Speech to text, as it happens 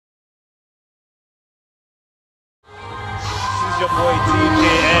your boy DJ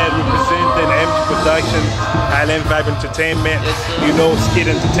Ed representing MG Productions, Island Vibe Entertainment, you know,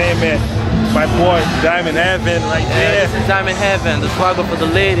 Skid Entertainment. My boy Diamond Heaven right there. This is Diamond Heaven, the swagger for the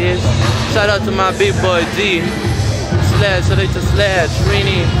ladies. Shout out to my big boy D. Slash, shout out to Slash,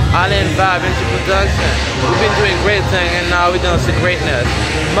 Trini, Island Vibe MG Productions. We've been doing great thing and now we're doing some greatness.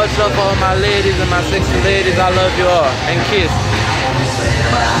 Much love for all my ladies and my sexy ladies. I love you all. And kiss.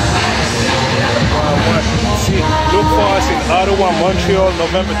 Look for us in Ottawa, Montreal,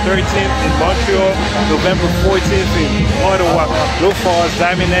 November 13th in Montreal, November 14th in Ottawa. Look for us,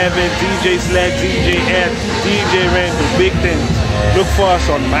 Diamond Heaven, DJ Slag, DJ Ed, DJ Randall, big things. Look for us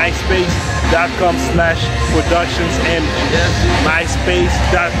on myspace.com/productionsmg.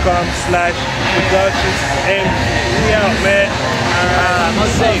 myspace.com/productionsmg. We out, man.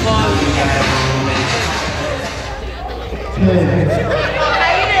 Much love for all.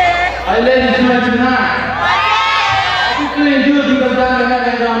 Hey, ladies and gentlemen, I'm feeling good because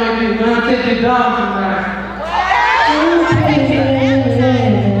I'm going to take you down tonight.